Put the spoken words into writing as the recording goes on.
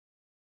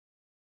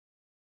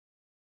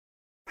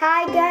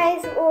Hi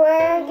guys,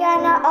 we're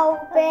gonna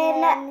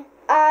open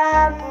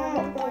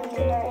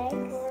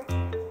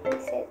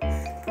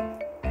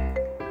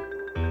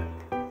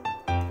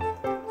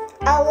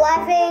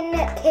 11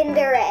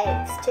 Kinder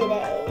eggs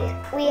today.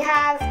 We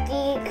have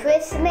the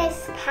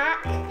Christmas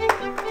pack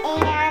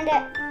and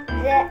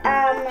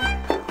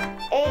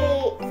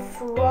a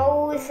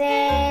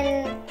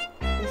frozen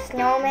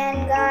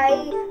snowman guy,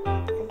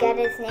 forget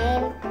his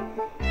name,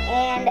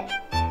 and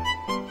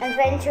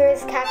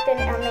Adventurous Captain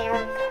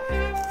America.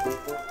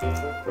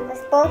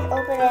 Let's both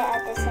open it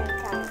at the same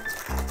time.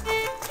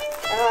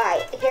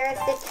 Alright, here's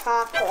the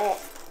chocolate.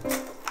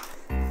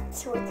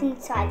 So what's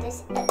inside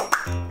this egg?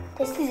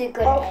 This is a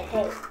good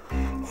egg.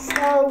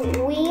 So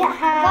we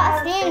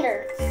have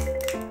standards.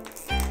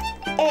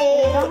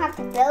 You don't have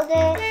to build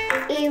it.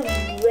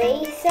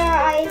 Eraser,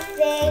 I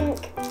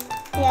think.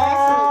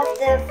 Yeah,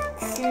 the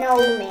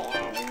snowman.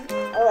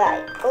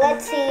 Alright,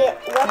 let's see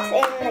what's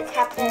in the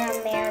Captain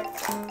America.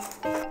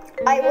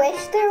 I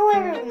wish there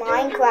were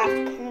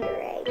Minecraft Kinder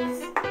eggs.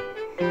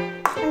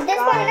 And this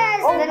one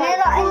has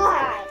vanilla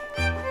inside.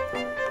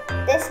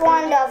 This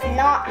one does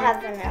not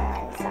have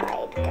vanilla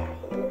inside,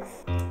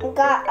 guys. We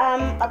got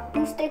a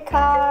booster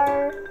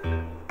card.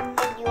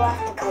 And you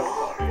have to go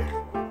there.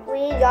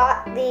 We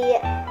got the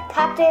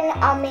Captain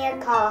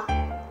America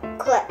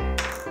clip.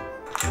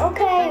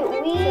 Okay,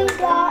 we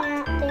got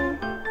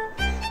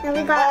then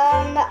we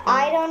got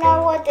I don't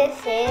know what this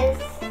is.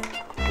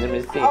 Let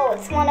me see. Oh,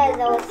 it's one of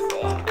those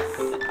things.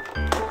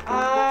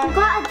 You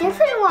got a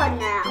different one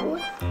now.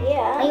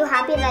 Yeah. Are you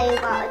happy that you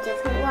got a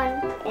different one?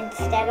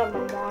 Instead of a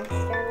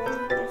monster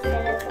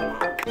one.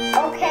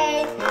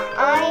 Okay,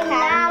 I'm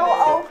now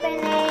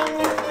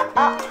opening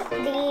up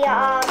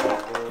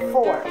the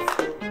fourth.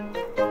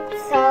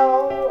 So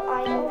I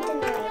open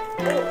my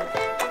fourth.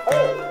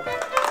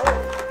 Oh,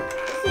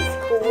 this is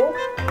cool.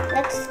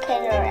 Looks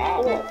Kinder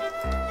egg.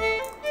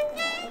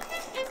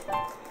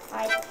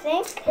 I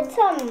think it's a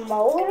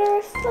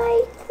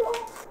motorcycle.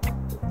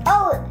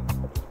 Oh,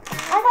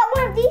 I got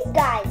one of these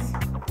guys.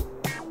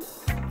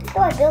 So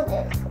I built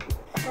it.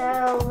 So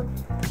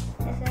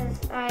this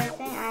is, I don't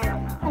know.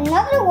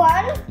 Another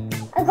one.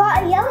 I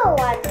got a yellow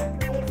one.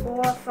 3,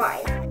 4,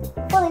 5.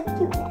 For the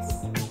cuteness.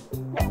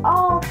 They're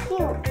all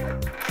cute.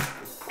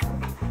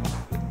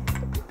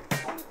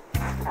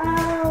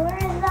 Where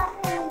is that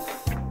thing?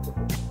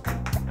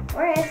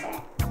 Where is it?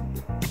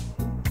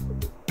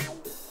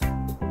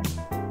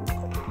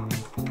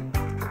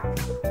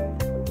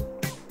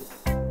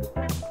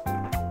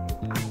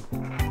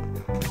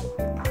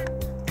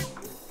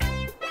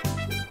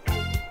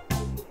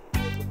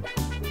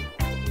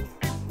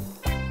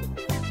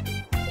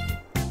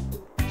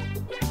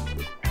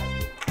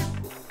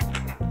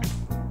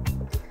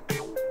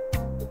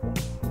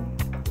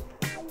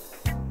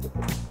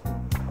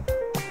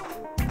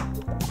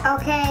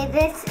 Okay,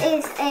 this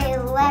is a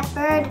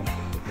leopard.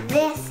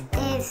 This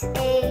is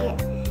a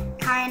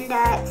kind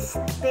of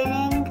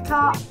spinning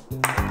top.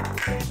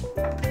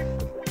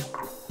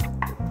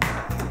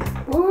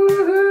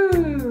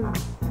 Woohoo!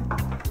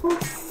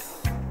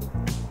 Oops.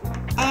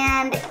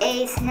 And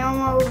a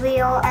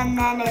snowmobile, and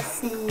then a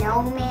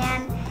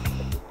snowman,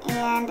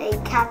 and a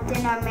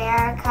Captain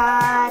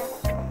America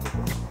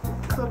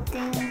clip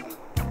thing,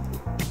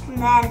 and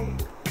then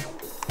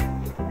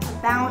a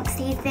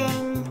bouncy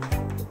thing.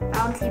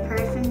 Bouncy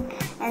person,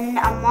 and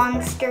a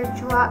monster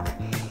truck,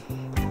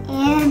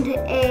 and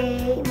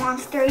a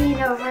Monster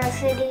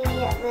University,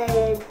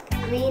 the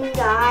green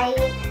guy,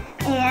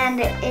 and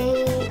a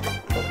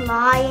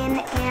lion,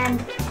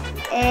 and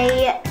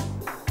a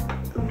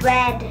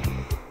red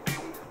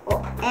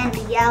and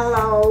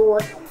yellow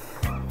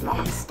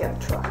monster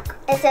truck.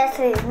 It's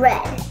actually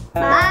red.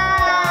 Bye!